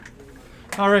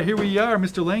All right, here we are,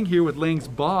 Mr. Lang here with Lang's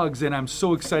Bogs, and I'm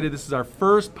so excited. This is our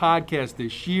first podcast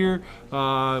this year.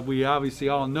 We obviously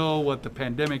all know what the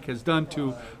pandemic has done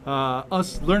to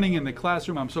us learning in the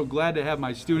classroom. I'm so glad to have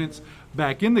my students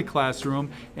back in the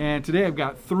classroom. And today I've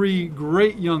got three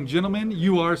great young gentlemen.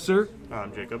 You are, sir?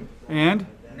 I'm Jacob. And?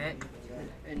 Nick.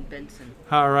 And Benson.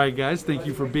 All right, guys, thank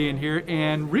you for being here.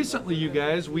 And recently, you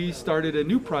guys, we started a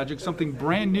new project, something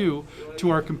brand new to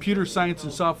our computer science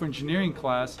and software engineering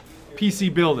class,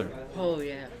 PC Builder. Oh,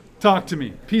 yeah. Talk to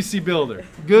me. PC Builder.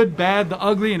 Good, bad, the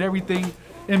ugly, and everything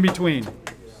in between.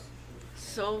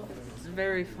 So, it's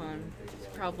very fun. It's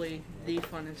probably the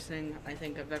funnest thing I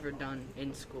think I've ever done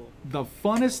in school. The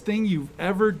funnest thing you've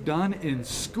ever done in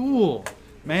school.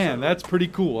 Man, that's pretty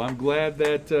cool. I'm glad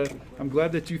that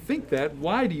you think that.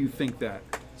 Why do you think that?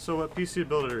 So what PC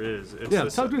Builder is?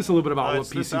 Talk to us a little bit about what it's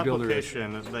this PC Builder is.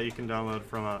 application that you can download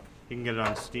from you can get it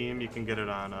on Steam. You can get it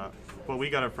on. What we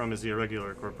got it from is the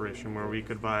Irregular Corporation, where we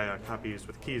could buy copies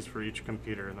with keys for each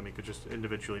computer, and then we could just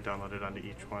individually download it onto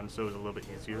each one, so it was a little bit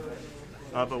easier.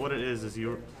 But what it is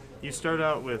you start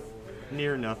out with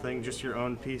near nothing, just your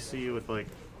own PC with like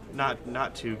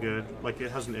not too good. Like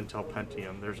it has an Intel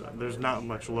Pentium. There's not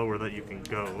much lower that you can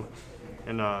go,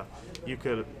 and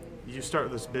you start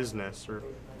this business, or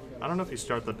I don't know if you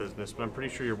start the business, but I'm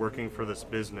pretty sure you're working for this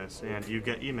business, and you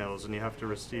get emails, and you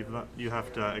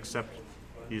have to accept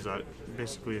these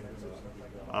basically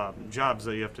jobs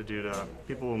that you have to do.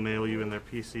 People will mail you in their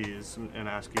PCs and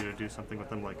ask you to do something with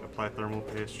them, like apply thermal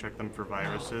paste, check them for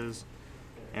viruses,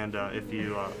 and if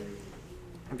you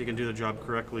can do the job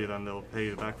correctly, then they'll pay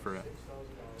you back for it.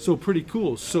 So pretty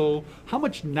cool. So how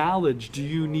much knowledge do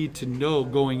you need to know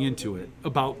going into it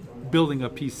about building a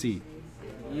PC?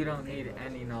 You don't need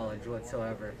any knowledge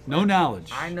whatsoever. No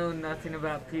knowledge. I know nothing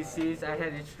about PCs. I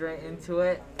headed straight into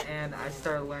it, and I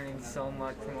started learning so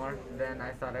much more than I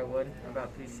thought I would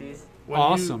about PCs.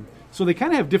 Awesome. So they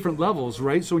kind of have different levels,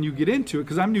 right? So when you get into it,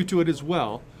 because I'm new to it as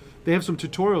well, they have some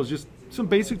tutorials, just some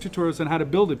basic tutorials on how to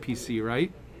build a PC,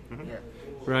 right? Mm-hmm. Yeah.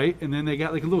 Right? And then they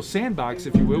got like a little sandbox,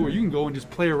 if you will, where you can go and just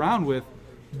play around with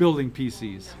building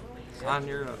PCs. On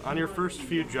your first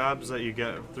few jobs that you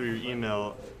get through your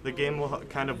email, the game will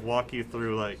kind of walk you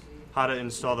through like how to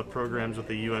install the programs with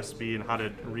the USB and how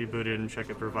to reboot it and check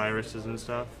it for viruses and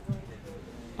stuff.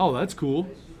 Oh, that's cool.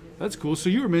 That's cool. So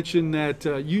you were mentioning that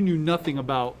you knew nothing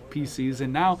about PCs,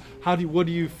 and now what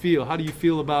do you feel? How do you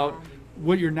feel about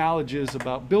what your knowledge is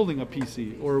about building a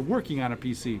PC or working on a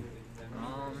PC?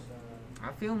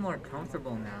 I feel more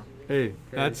comfortable now. Hey,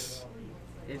 that's...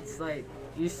 It's like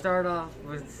you start off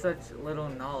with such little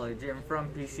knowledge, and from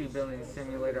PC Building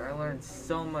Simulator, I learned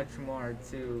so much more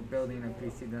to building a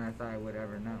PC than I thought I would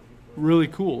ever know. Really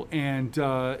cool. And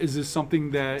is this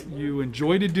something that you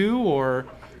enjoy to do, or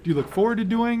do you look forward to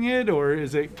doing it, or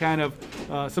is it kind of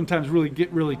sometimes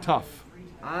get really tough?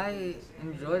 I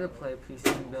enjoy to play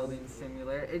PC Building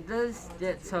Simulator. It does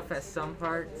get tough at some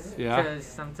parts, Yeah. because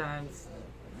sometimes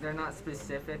they're not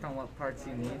specific on what parts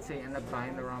you need, so you end up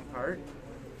buying the wrong part.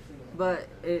 But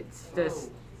it's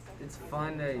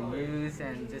fun to use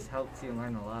and just helps you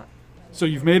learn a lot. So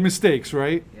you've made mistakes,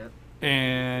 right? Yep.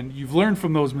 And you've learned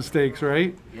from those mistakes,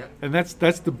 right? Yep. And that's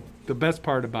the best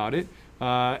part about it.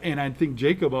 And I think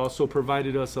Jacob also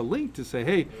provided us a link to say,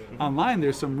 hey, online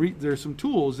there's some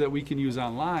tools that we can use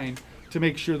online to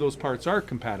make sure those parts are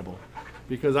compatible.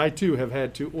 Because I too have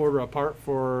had to order a part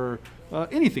for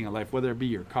anything in life, whether it be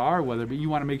your car, whether it be you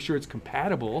want to make sure it's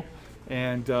compatible.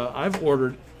 And I've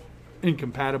ordered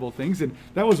incompatible things, and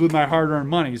that was with my hard-earned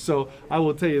money. So I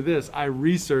will tell you this, I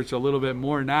research a little bit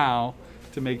more now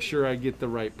to make sure I get the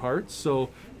right parts.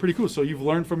 So pretty cool. So you've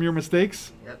learned from your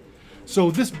mistakes? Yep. So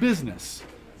this business,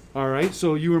 all right,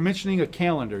 so you were mentioning a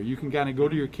calendar. You can kind of go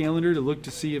to your calendar to look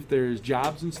to see if there's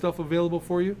jobs and stuff available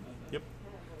for you? Yep.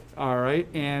 All right,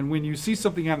 and when you see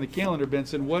something on the calendar,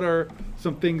 Benson, what are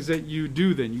some things that you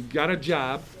do then? You got a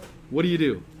job, what do you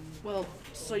do? Well,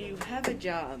 so you have a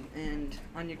job, and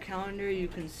on your calendar you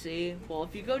can see, well,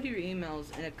 if you go to your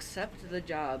emails and accept the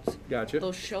jobs, Gotcha.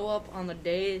 they'll show up on the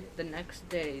next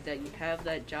day that you have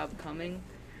that job coming,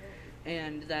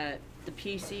 and that the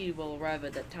PC will arrive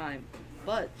at that time.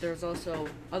 But there's also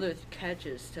other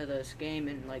catches to this game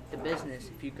and like the business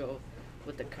if you go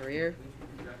with the career.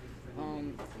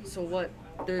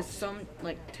 There's some,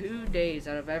 like 2 days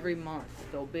out of every month,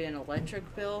 there'll be an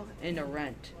electric bill and a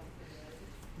rent.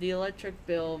 The electric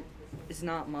bill is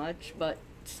not much, but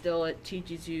still it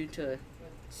teaches you to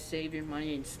save your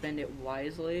money and spend it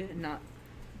wisely, and not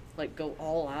like go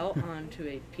all out onto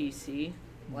a PC,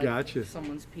 like Gotcha.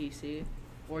 someone's PC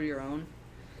or your own.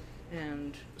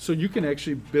 And So you can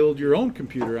actually build your own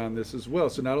computer on this as well.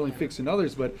 So not only fixing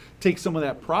others, but take some of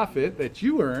that profit that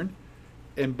you earn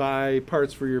and buy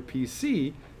parts for your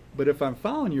PC. But if I'm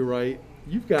following you right,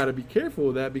 you've got to be careful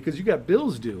with that because you got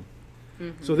bills due.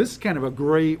 So this is kind of a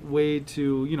great way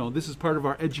to, this is part of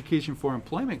our education for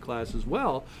employment class as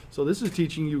well. So this is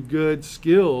teaching you good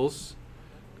skills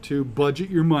to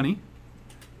budget your money,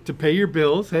 to pay your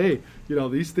bills. Hey,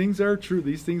 these things are true.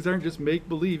 These things aren't just make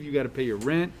believe. You got to pay your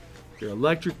rent, your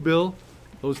electric bill,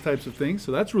 those types of things.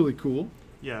 So that's really cool.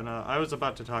 Yeah, and I was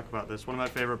about to talk about this. One of my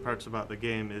favorite parts about the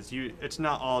game is it's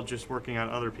not all just working on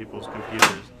other people's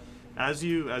computers. As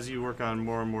you work on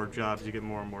more and more jobs, you get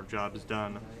more and more jobs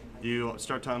done. You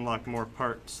start to unlock more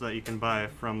parts that you can buy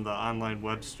from the online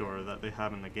web store that they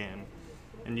have in the game.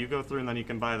 And you go through and then you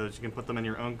can buy those. You can put them in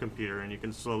your own computer and you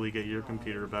can slowly get your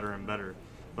computer better and better.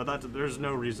 But there's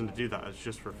no reason to do that. It's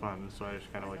just for fun. So I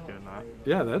just kind of like doing that.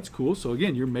 Yeah, that's cool. So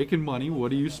again, you're making money. What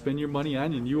do you spend your money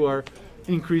on? And you are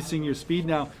increasing your speed.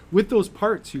 Now, with those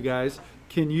parts, you guys,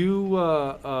 can you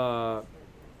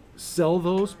sell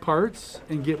those parts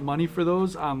and get money for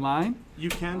those online? You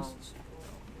can.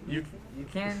 You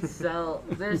can sell.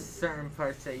 There's certain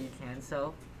parts that you can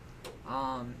sell.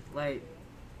 Like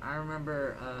I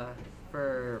remember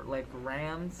for like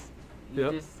RAMs, you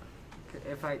Yep. just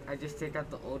if I just take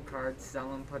out the old cards, sell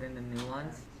them, put in the new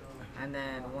ones, and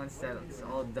then once that's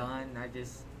all done, I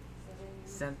just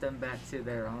sent them back to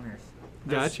their owners.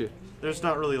 Gotcha. There's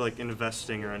not really like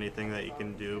investing or anything that you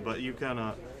can do, but you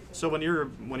can. So when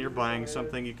you're buying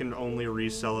something, you can only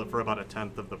resell it for about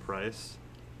 1/10 of the price.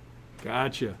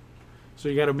 Gotcha. So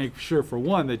you got to make sure, for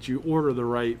one, that you order the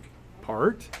right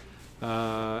part,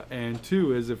 and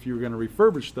two is if you're going to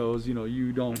refurbish those,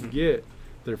 you don't get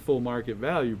their full market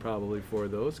value probably for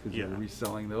those because you're Yeah.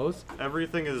 reselling those.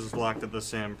 Everything is locked at the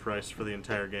same price for the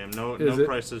entire game. No Is it?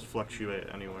 prices fluctuate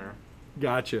anywhere.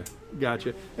 Gotcha.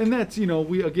 And that's,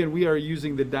 we are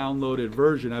using the downloaded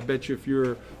version. I bet you if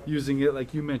you're using it,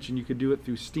 like you mentioned, you could do it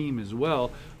through Steam as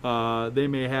well. They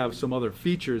may have some other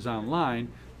features online.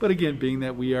 But again, being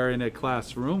that we are in a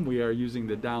classroom, we are using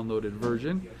the downloaded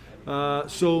version.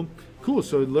 So cool.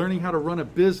 So learning how to run a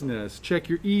business, check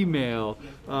your email,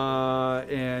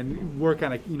 and work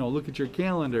on look at your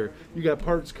calendar. You got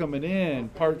parts coming in,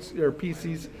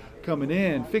 PCs coming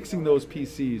in, fixing those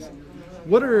PCs.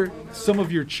 What are some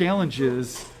of your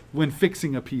challenges when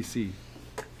fixing a PC?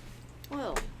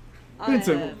 well,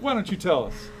 Vincent, why don't you tell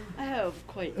us? I have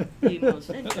quite the most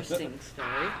interesting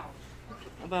story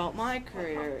about my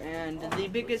career, and the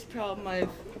biggest problem I've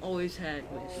always had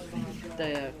with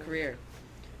the career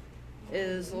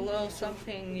is a little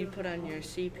something you put on your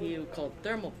CPU called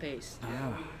thermal paste.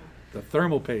 The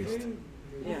thermal paste.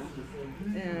 Yeah.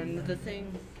 And the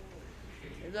thing,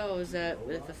 though, is that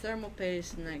with the thermal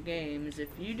paste in that game is if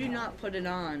you do not put it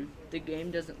on, the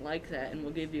game doesn't like that and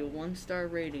will give you a 1-star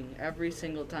rating every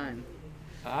single time.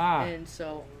 And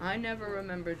so I never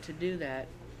remembered to do that.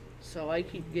 So I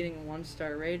keep getting a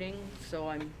 1-star rating, so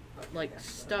I'm like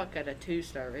stuck at a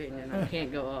 2-star rating and I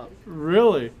can't go up.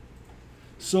 Really?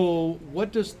 So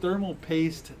what does thermal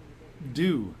paste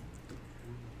do?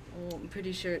 Well, I'm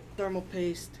pretty sure thermal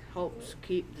paste helps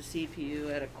keep the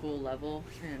CPU at a cool level,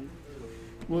 and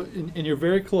Well, and you're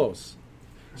very close.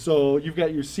 So you've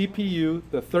got your CPU,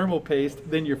 the thermal paste,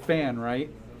 then your fan,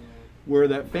 right? Where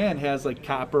that fan has like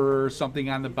copper or something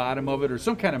on the bottom of it or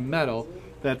some kind of metal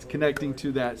that's connecting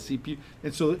to that CPU.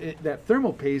 And so that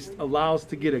thermal paste allows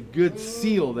to get a good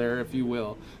seal there, if you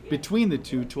will, between the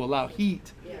two to allow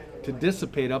heat to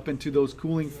dissipate up into those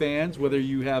cooling fans, whether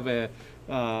you have a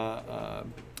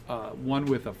one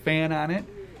with a fan on it.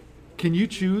 Can you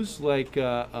choose like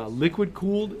liquid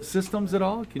cooled systems at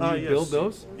all? Can you Yes. build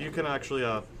those? You can actually.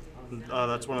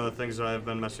 That's one of the things that I've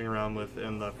been messing around with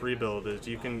in the free build. Is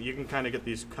you can kind of get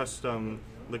these custom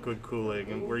liquid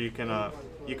cooling, and where you can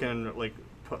like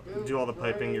do all the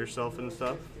piping yourself and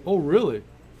stuff. Oh, really?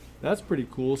 That's pretty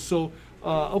cool. So,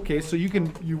 okay, so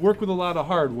you work with a lot of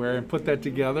hardware and put that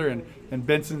together. And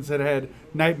Benson's had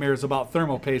nightmares about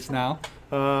thermal paste now.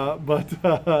 But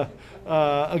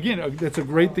again, that's a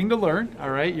great thing to learn. All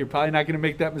right, you're probably not going to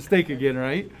make that mistake again,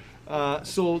 right?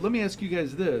 So let me ask you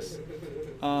guys this: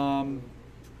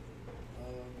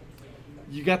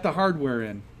 you got the hardware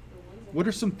in. What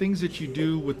are some things that you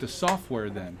do with the software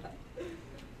then?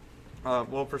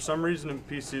 Well, for some reason in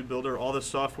PC Builder, all the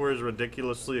software is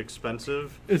ridiculously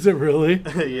expensive. Is it really?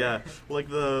 Yeah, like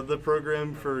the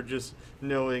program for just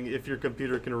knowing if your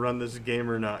computer can run this game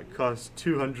or not costs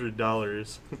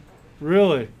 $200.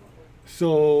 Really?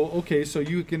 So, okay, so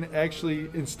you can actually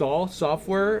install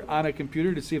software on a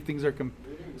computer to see if things are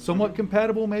somewhat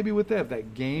compatible maybe with that. If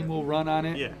that game will run on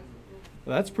it? Yeah.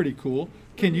 Well, that's pretty cool.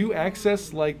 Can you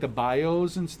access like the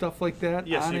BIOS and stuff like that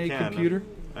Yes, on you a can. computer?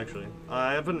 Actually,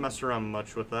 I haven't messed around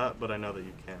much with that, but I know that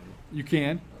you can. You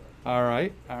can. All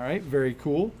right. Very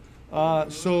cool.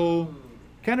 So,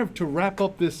 kind of to wrap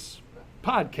up this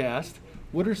podcast,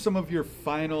 what are some of your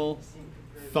final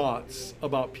thoughts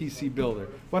about PC Builder?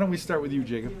 Why don't we start with you,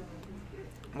 Jacob?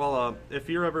 Well, if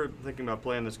you're ever thinking about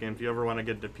playing this game, if you ever want to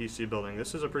get into PC building,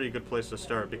 this is a pretty good place to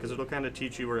start because it'll kind of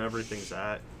teach you where everything's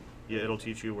at. Yeah, it'll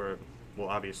teach you where, well,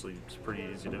 obviously it's pretty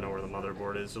easy to know where the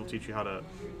motherboard is. It'll teach you how to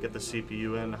get the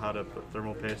CPU in, how to put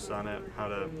thermal paste on it, how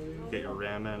to get your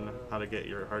RAM in, how to get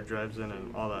your hard drives in,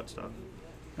 and all that stuff.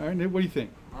 All right, Nick, what do you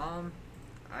think?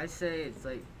 I say it's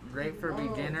like great for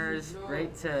beginners,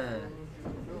 great to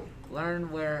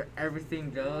learn where everything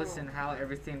goes and how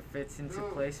everything fits into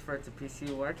place for it to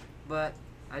PC work. But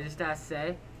I just gotta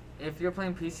say, if you're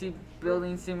playing PC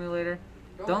Building Simulator,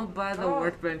 don't buy the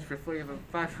workbench before you have a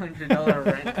 $500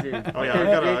 rent, dude. Oh yeah,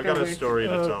 I got a story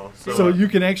to tell. So you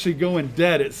can actually go in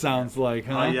debt, it sounds like,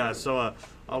 huh? Yeah, so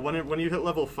when you hit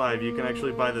level 5, you can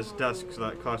actually buy this desk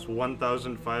that costs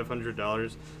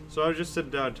 $1,500. So I was just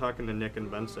sitting down talking to Nick and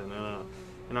Benson,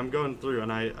 and I'm going through,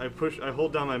 and I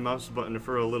hold down my mouse button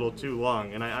for a little too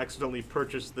long, and I accidentally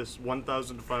purchased this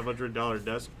 $1,500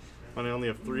 desk when I only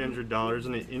have $300,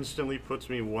 and it instantly puts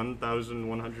me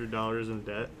 $1,100 in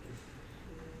debt.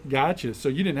 Gotcha. So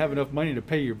you didn't have enough money to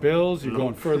pay your bills. You're Nope.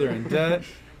 going further in debt.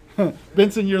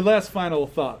 Benson, your last final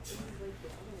thoughts.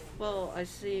 Well, I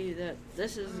see that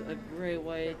this is a great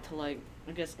way to, like,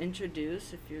 I guess,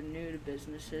 introduce, if you're new to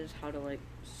businesses, how to, like,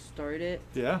 start it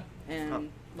Yeah. and,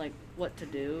 like, what to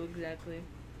do exactly.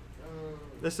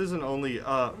 This isn't only,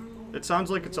 it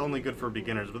sounds like it's only good for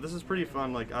beginners, but this is pretty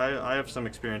fun. Like, I have some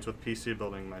experience with PC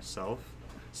building myself.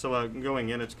 So going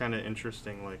in, it's kind of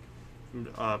interesting, like,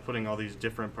 putting all these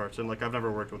different parts in. Like, I've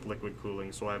never worked with liquid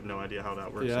cooling, so I have no idea how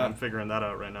that works. Yeah. And I'm figuring that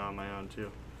out right now on my own,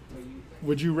 too.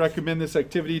 Would you recommend this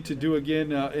activity to do again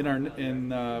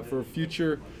for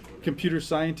future computer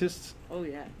scientists? Oh,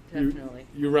 yeah, You- definitely.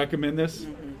 You recommend this?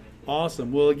 Mhm.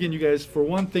 Awesome. Well, again, you guys, for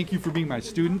one, thank you for being my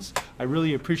students. I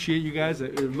really appreciate you guys.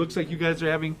 It looks like you guys are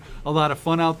having a lot of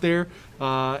fun out there.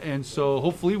 And so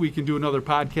hopefully we can do another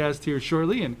podcast here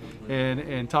shortly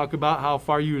and talk about how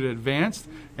far you've advanced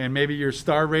and maybe your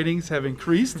star ratings have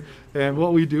increased and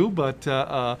what we do. But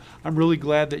I'm really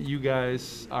glad that you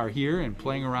guys are here and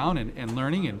playing around and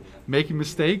learning and making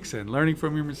mistakes and learning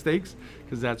from your mistakes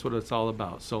because that's what it's all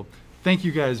about. So thank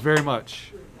you guys very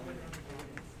much.